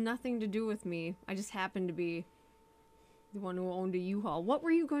 it has nothing to do with me. I just happen to be the one who owned a U-Haul. What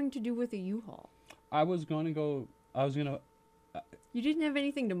were you going to do with a U-Haul? I was going to You didn't have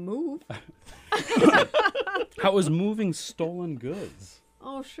anything to move. I was moving stolen goods,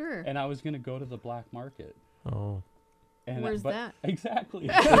 Oh, sure. and I was going to go to the black market. Oh. And Where's but- that? Exactly.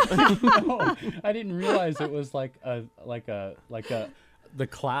 No, I didn't realize it was like the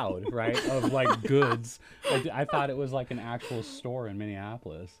cloud, right, of like goods. I thought it was like an actual store in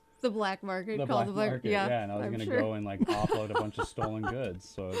Minneapolis. The black market The called black the black market, Yeah, and I was I'm gonna sure. go and like offload a bunch of stolen goods.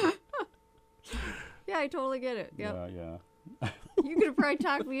 So Yeah, I totally get it. Yep. yeah. You could have probably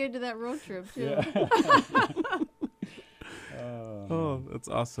talked me into that road trip too. Oh, that's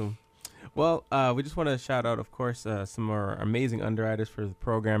awesome. Well, we just want to shout out, of course, some of our amazing underwriters for the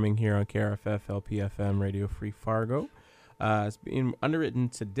programming here on KRFF, LPFM, Radio Free Fargo. It's being underwritten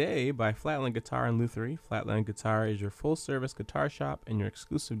today by Flatland Guitar and Lutherie. Flatland Guitar is your full-service guitar shop and your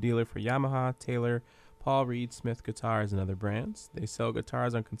exclusive dealer for Yamaha, Taylor, Paul Reed, Smith guitars, and other brands. They sell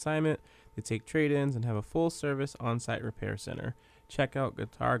guitars on consignment, they take trade-ins, and have a full-service on-site repair center. Check out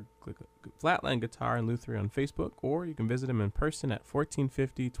Flatland Guitar and Lutherie on Facebook, or you can visit them in person at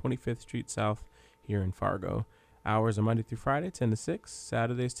 1450 25th Street South here in Fargo. Hours are Monday through Friday, 10 to 6,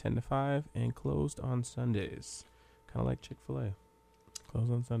 Saturdays 10 to 5, and closed on Sundays. Kind of like Chick-fil-A.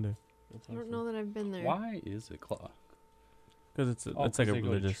 Closed on Sunday. I don't know that I've been there. Why is it clock? Because it's like 'cause a they go to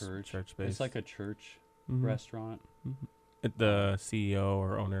religious church. church space. It's like a church Mhm. restaurant. Mhm. The CEO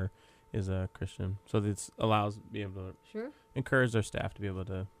or owner is a Christian, so this allows be able to Sure. encourage their staff to be able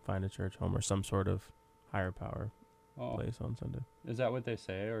to find a church home or some sort of higher power Oh, place on Sunday. is that what they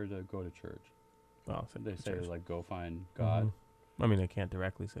say, or to go to church? Well, They say church. like go find God. Mhm. I mean, they can't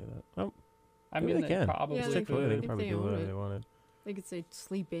directly say that. Oh, I maybe mean, they can. probably Yeah, they Chick-fil-A, they could. could probably If do they own whatever it. they wanted. They could say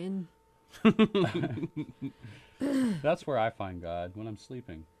sleep in. That's where I find God, when I'm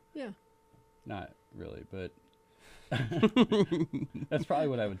sleeping. Yeah. Not really, but that's probably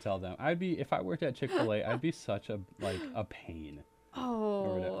what I would tell them. If I worked at Chick-fil-A, I'd be such a pain.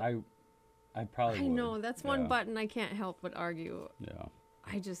 Or whatever. Oh. I probably I would. know. That's one Yeah. button I can't help but argue. Yeah.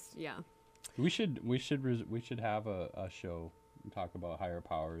 Yeah. We should have a show and talk about higher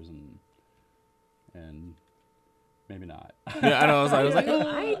powers and maybe not. Yeah, I know. I was like, No, oh,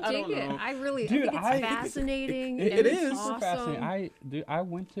 I don't dig it. know. I really Dude, I think it's fascinating. it and is it's super Super awesome. fascinating. I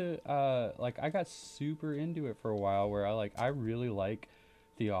went to I got super into it for a while where I really like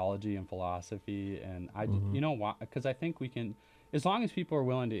theology and philosophy, and you know why? Because I think we can, as long as people are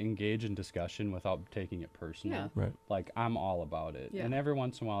willing to engage in discussion without taking it personal. Yeah. Right. Like I'm all about it. Yeah. And every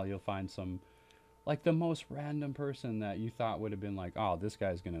once in a while you'll find some, like the most random person that you thought would have been like, oh, this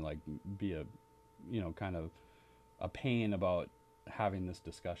guy's gonna like be a, kind of a pain about having this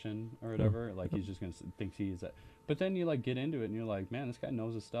discussion or whatever. Like he's just gonna think he's that. But then you like get into it and you're like, man, this guy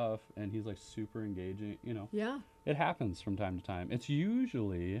knows his stuff and he's like super engaging. Yeah. It happens from time to time. It's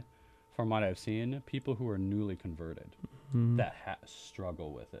usually, from what I've seen, people who are newly converted Mhm. that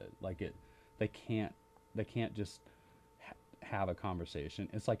struggle with it. Like they can't just have a conversation.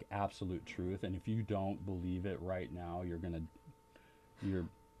 It's like absolute truth, and if you don't believe it right now,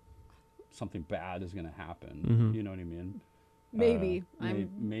 something bad is gonna happen. Mhm. You know what I mean? Maybe.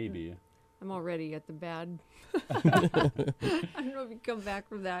 Maybe. I'm already at the bad. I don't know if you come back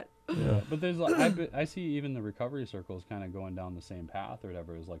from that. Yeah. But there's like I see even the recovery circles kind of going down the same path or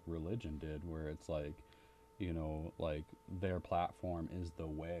whatever as like religion did, where it's like, like their platform is the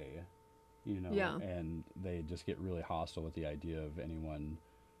way, Yeah. and they just get really hostile with the idea of anyone,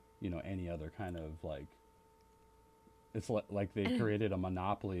 any other kind of like. It's like they created a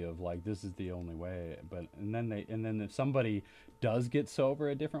monopoly of like this is the only way, and then if somebody does get sober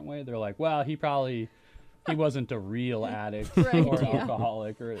a different way, they're like, well, he wasn't a real addict Right, or yeah.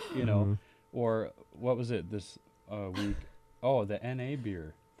 alcoholic or Mhm. or what was it this week? Oh, the NA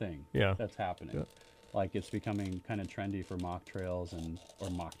beer thing. Yeah. That's happening. Yeah. Like it's becoming kind of trendy for mock Tails.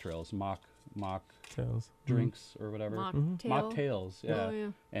 drinks or whatever. Mhm. Mocktails, yeah. Oh,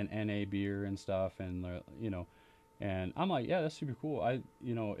 yeah. And NA beer and stuff, and and I'm like, yeah, that's super cool.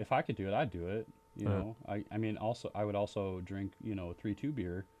 If I could do it, I'd do it. I mean, also I would also drink 3.2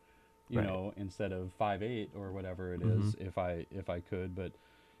 beer, Right. instead of 5.8 or whatever it is, if I could. But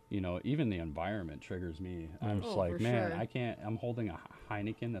even the environment triggers me. I'm just Oh, like, for man, sure. I can't. I'm holding a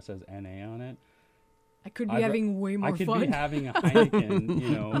Heineken that says NA on it. I could be I'd ra- having way more I could fun. be having a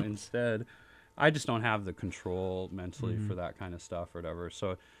Heineken, instead. I just don't have the control mentally for that kind of stuff or whatever.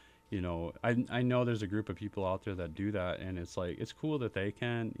 So, I know there's a group of people out there that do that, and it's like it's cool that they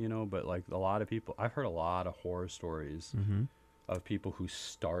can, but like a lot of people, I've heard a lot of horror stories Mhm. of people who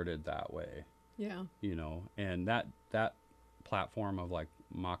started that way, Yeah. and that platform of like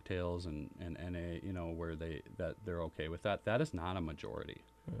mocktails and NA, where they're okay with that is not a majority.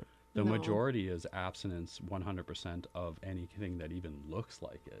 Right. The No. majority is abstinence 100% of anything that even looks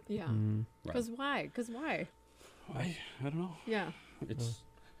like it. Yeah. Mhm. Because why? Because why? I don't know. Yeah. It's,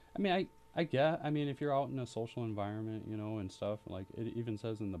 I mean, I mean, if you're out in a social environment, you know, and stuff, like it even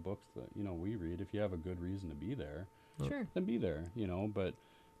says in the books that, you know, we read, if you have a good reason to be there, Sure. then be there, you know. But,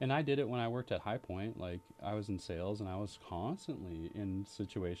 and I did it when I worked at High Point. Like, I was in sales and I was constantly in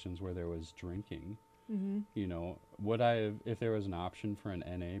situations where there was drinking. You know, would I have, if there was an option for an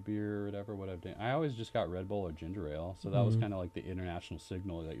NA beer or whatever, would I've done? I always just got Red Bull or ginger ale. So that was kind of like the international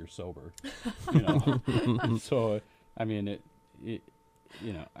signal that you're sober, you know. So, I mean, it,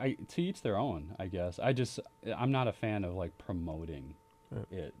 you know, to each their own, I guess. I'm not a fan of like promoting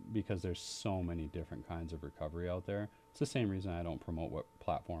it because there's so many different kinds of recovery out there. It's the same reason I don't promote what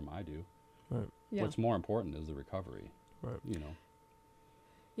platform I do. Right. Yeah. What's more important is the recovery, Right. you know.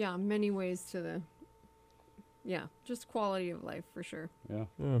 Yeah, many ways to the. Yeah, just quality of life for sure. Yeah.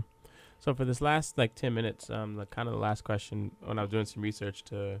 Yeah. So for this last like 10 minutes, the kind of the last question when I was doing some research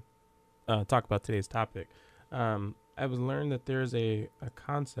to talk about today's topic, I was learned that there's a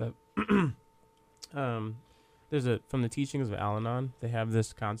concept. There's from the teachings of Al-Anon, they have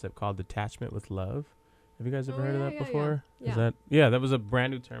this concept called detachment with love. Have you guys ever Oh, heard of yeah, that yeah, before? yeah. That was a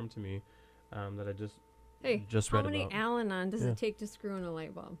brand new term to me that I just Hey, just how read many about. Al-Anon does Yeah. it take to screw in a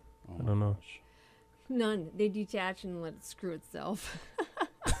light bulb? Oh I my don't know. gosh. None. They detach and let it screw itself.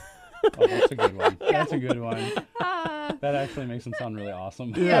 Oh, that's a good one. That's a good one. Ah, That actually makes them sound really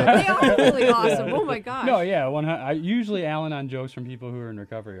awesome. yeah, they are really awesome. Oh my gosh. No, yeah, usually Al-Anon jokes from people who are in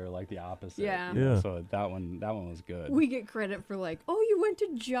recovery are like the opposite. Yeah. you know, Yeah. So that one was good. We get credit for like, oh, you went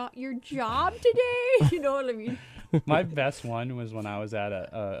to your job today. You know what I mean? My best one was when I was at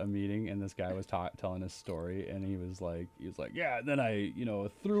a meeting and this guy was telling his story and he was like, yeah, and then I, you know,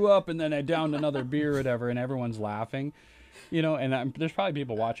 threw up and then I downed another beer or whatever, and everyone's laughing, you know, and there's probably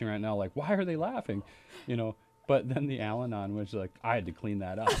people watching right now like, why are they laughing, you know? But then the Al-Anon was like, I had to clean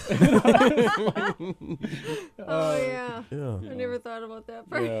that up. Oh yeah. Yeah. I never thought about that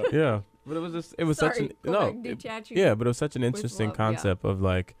part. Yeah. Yeah. But it was Sorry, such an go no. back, detaching. Yeah, but it was such an interesting love, yeah. concept of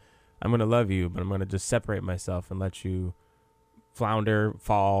like, I'm gonna love you, but I'm gonna just separate myself and let you flounder,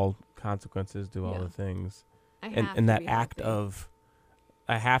 fall, consequences, do all Yeah. the things. I have And to that be act healthy. of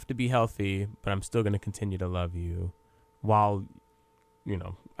I have to be healthy, but I'm still gonna continue to love you while, you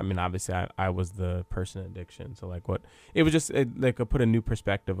know, I mean, obviously I was the person in addiction. So like it was just like put a new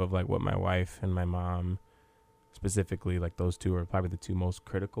perspective of like what my wife and my mom specifically, like those two are probably the two most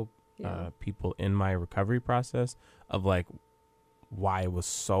critical Yeah. people in my recovery process of like why it was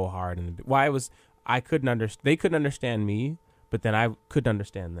so hard and why it was, they couldn't understand me, but then I could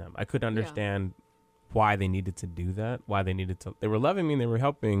understand them. I could understand why they needed to do that, they were loving me and they were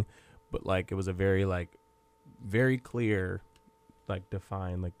helping, but like it was a very like very clear, like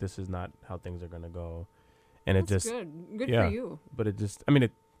defined, like this is not how things are going to go. And That's it just, good yeah. for you. but it just, I mean,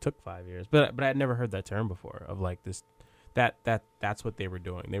 it took 5 years, but I had never heard that term before of like this, that's what they were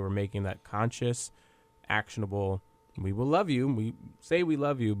doing. They were making that conscious, actionable, we will love you. We say we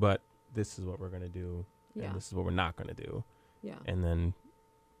love you, but this is what we're going to do. Yeah. And this is what we're not going to do. Yeah. And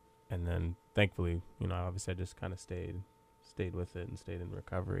then thankfully, you know, obviously I just kind of stayed with it and stayed in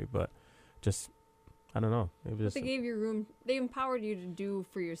recovery, but just, I don't know. It was But just, they gave you room. They empowered you to do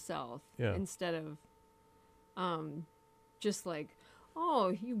for yourself Yeah. instead of, just like, oh,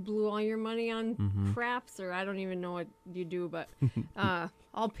 you blew all your money on Mhm. craps, or I don't even know what you do, but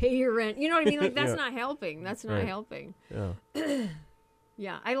I'll pay your rent. You know what I mean? Like that's Yeah. not helping. That's not Right. helping. yeah.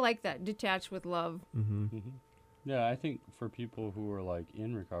 Yeah, I like that. Detach with love. Mm-hmm. Yeah, I think for people who are like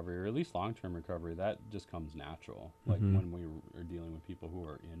in recovery or at least long-term recovery, that just comes natural. Like Mhm. when we are dealing with people who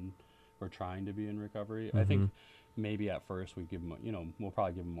are in or trying to be in recovery, I think maybe at first we give them, you know, we'll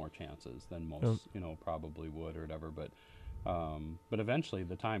probably give them more chances than most, you know, probably would or whatever. But eventually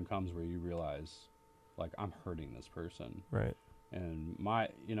the time comes where you realize, like, I'm hurting this person. Right. And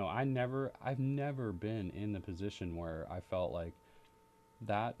I've never been in the position where I felt like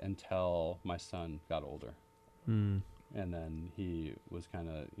that until my son got older. Mm. And then he was kind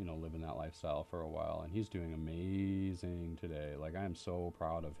of, you know, living that lifestyle for a while, and he's doing amazing today. Like, I am so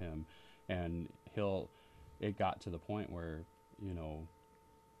proud of him. And it got to the point where, you know,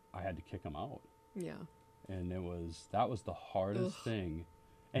 I had to kick him out. Yeah. And that was the hardest thing.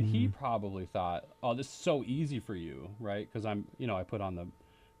 And he probably thought, oh, this is so easy for you, right? Because I'm, you know, I put on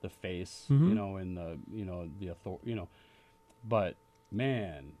the face, you know, and the, you know, the authority, you know, but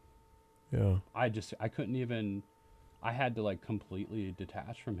man, Yeah. I couldn't even, I had to like completely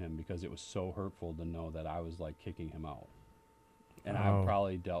detach from him because it was so hurtful to know that I was like kicking him out. And Wow. I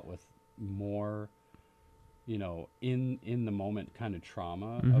probably dealt with more, you know, in the moment kind of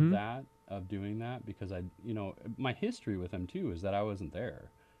trauma of doing that, because you know, my history with him too is that I wasn't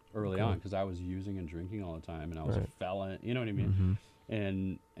there early on because I was using and drinking all the time and I was a felon, you know what I mean?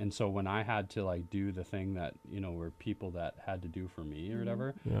 And so when I had to like do the thing that, you know, were people that had to do for me or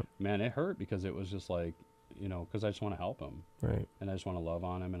whatever, Yep. man, it hurt because it was just like, you know, because I just want to help him Right. and I just want to love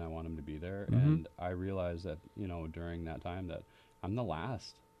on him and I want him to be there. Mhm. And I realized that, you know, during that time that I'm the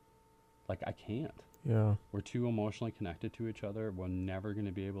last. Like, I can't. Yeah. We're too emotionally connected to each other. We're never going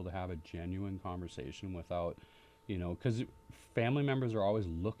to be able to have a genuine conversation without, you know, because family members are always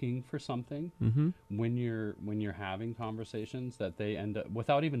looking for something Mm-hmm. when you're having conversations that they end up,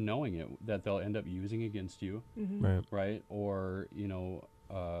 without even knowing it, that they'll end up using against you, Right. right? Or, you know,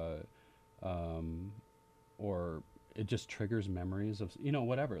 or it just triggers memories of, you know,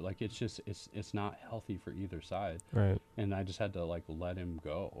 whatever. Like, it's just, it's not healthy for either side. Right. And I just had to like let him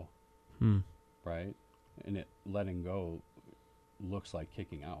go, Hmm. right? And letting go looks like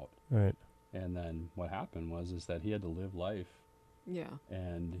kicking out. Right. And then what happened is that he had to live life, Yeah.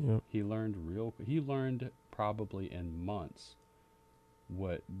 and Yep. he learned probably in months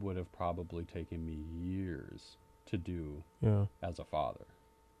what would have probably taken me years to do Yeah. as a father.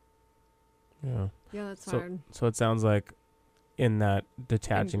 Yeah. Yeah, that's So- hard. So it sounds like in that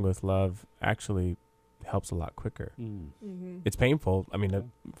detaching with love actually helps a lot quicker. Mm-hmm. It's painful. I mean, Yeah.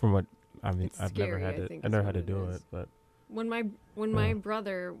 From what I've It's never scary, had I to. think I is never what had to it do is. it, but When my Yeah.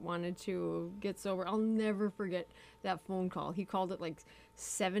 brother wanted to get sober, I'll never forget that phone call. He called at like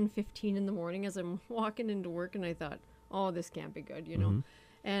 7:15 in the morning as I'm walking into work, and I thought, "Oh, this can't be good," you know. Mhm.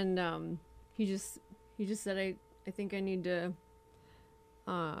 And he just said, "I think I need to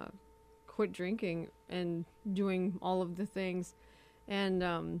quit drinking and doing all of the things,"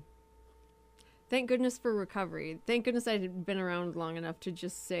 and thank goodness for recovery. Thank goodness I had been around long enough to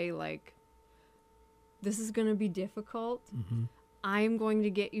just say, like, this is going to be difficult. Mhm. I'm going to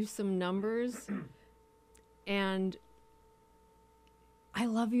get you some numbers, and I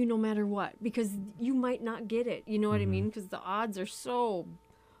love you no matter what, because you might not get it. You know what I mean? Because the odds are so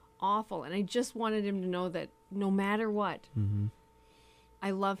awful. And I just wanted him to know that no matter what, Mhm.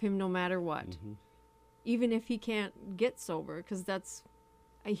 I love him no matter what. Even if he can't get sober, because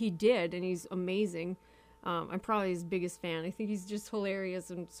he did, and he's amazing. I'm probably his biggest fan. I think he's just hilarious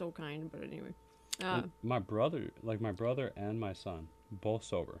and so kind. But anyway, And my brother and my son, both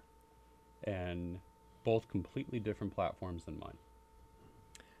sober, and both completely different platforms than mine.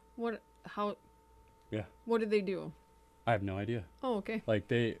 how? Yeah. What did they do? I have no idea. Oh, okay. Like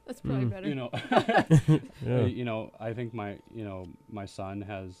That's probably better. you know, Yeah. you know, I think my son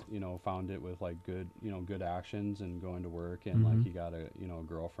has, you know, found it with like good actions and going to work, and like Mhm. he got a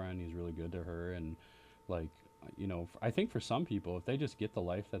girlfriend. He's really good to her, and like, you know, I think for some people, if they just get the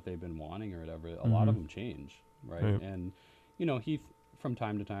life that they've been wanting or whatever, a lot of them change, right? Right. And you know, from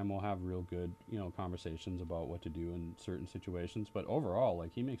time to time will have real good, you know, conversations about what to do in certain situations, but overall,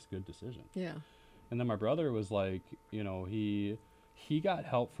 like, he makes good decisions. Yeah. And then my brother was like, you know, he got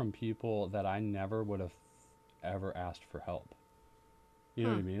help from people that I never would have ever asked for help. You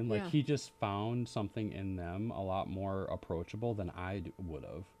know what I Huh, mean? Like, yeah. he just found something in them a lot more approachable than I would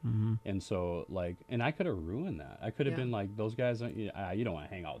have. Mhm. And so, like, and I could have ruined that. I could have Yeah. been like, those guys, you don't want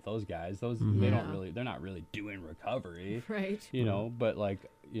to hang out with those guys. They Mhm. don't Yeah. really, they're not really doing recovery. Right. You know, but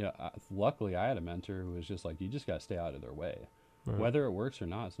like, you know, luckily I had a mentor who was just like, you just got to stay out of their way. Right. Whether it works or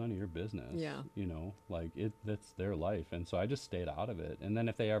not, it's none of your business. Yeah. You know, like, that's their life. And so I just stayed out of it. And then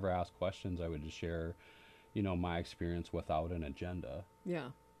if they ever asked questions, I would just share, you know, my experience without an agenda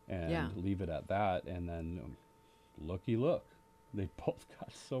Yeah. and Yeah. leave it at that. And then looky look, they both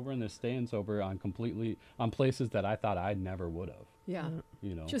got sober, and they're staying sober on places that I thought I never would have, Yeah.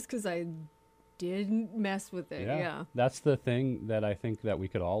 you know. Just because I didn't mess with it. Yeah. That's the thing that I think that we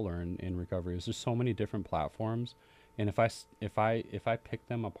could all learn in recovery is there's so many different platforms, and if I pick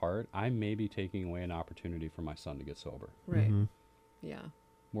them apart, I may be taking away an opportunity for my son to get sober. Right. Mhm. Yeah.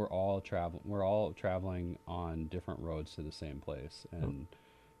 We're all traveling on different roads to the same place, and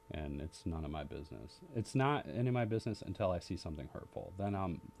it's none of my business. It's not any of my business until I see something hurtful. Then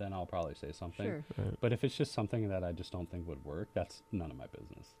I'll probably say something. Sure. Right. But if it's just something that I just don't think would work, that's none of my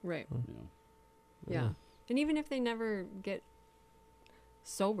business. Right. You know. Yeah. And even if they never get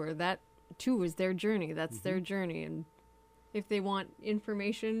sober, that too is their journey. That's their journey. And if they want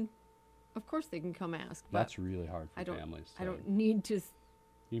information, of course they can come ask. But That's really hard for I don't. families. I to- don't need to.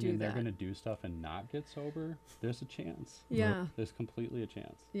 You do mean they're that. going to do stuff and not get sober? There's a chance. Yeah. There's completely a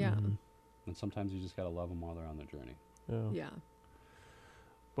chance. Yeah. Mhm. And sometimes you just got to love them while they're on their journey. Yeah. Yeah.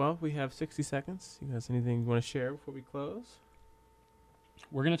 Well, we have 60 seconds. You guys, anything you want to share before we close?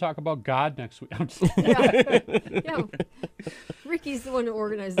 We're going to talk about God next week. I'm just Yeah. Yeah. Ricky's the one who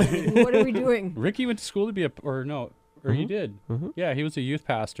organized everything. What are we doing? Ricky went to school to be he Mhm. did. Mhm. Yeah, he was a youth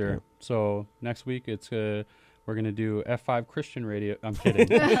pastor. Yeah. So next week We're going to do F5 Christian Radio. I'm kidding.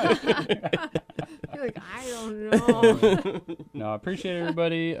 You're like, I don't know. No, I appreciate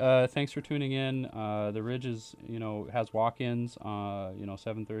everybody. Thanks for tuning in. The Ridge is, has walk-ins,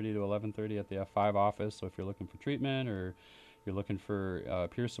 7:30 to 11:30 at the F5 office. So if you're looking for treatment or you're looking for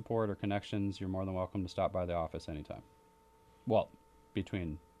peer support or connections, you're more than welcome to stop by the office anytime. Well,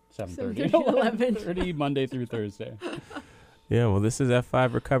 between 7:30 and 11:30, Monday through Thursday. Yeah, well, this is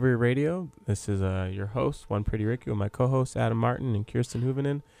F5 Recovery Radio. This is your host, One Pretty Ricky, with my co-hosts Adam Martin and Kirsten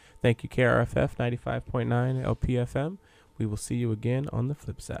Huvenen. Thank you, KRFF 95.9 LPFM. We will see you again on the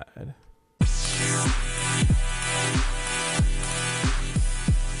flip side.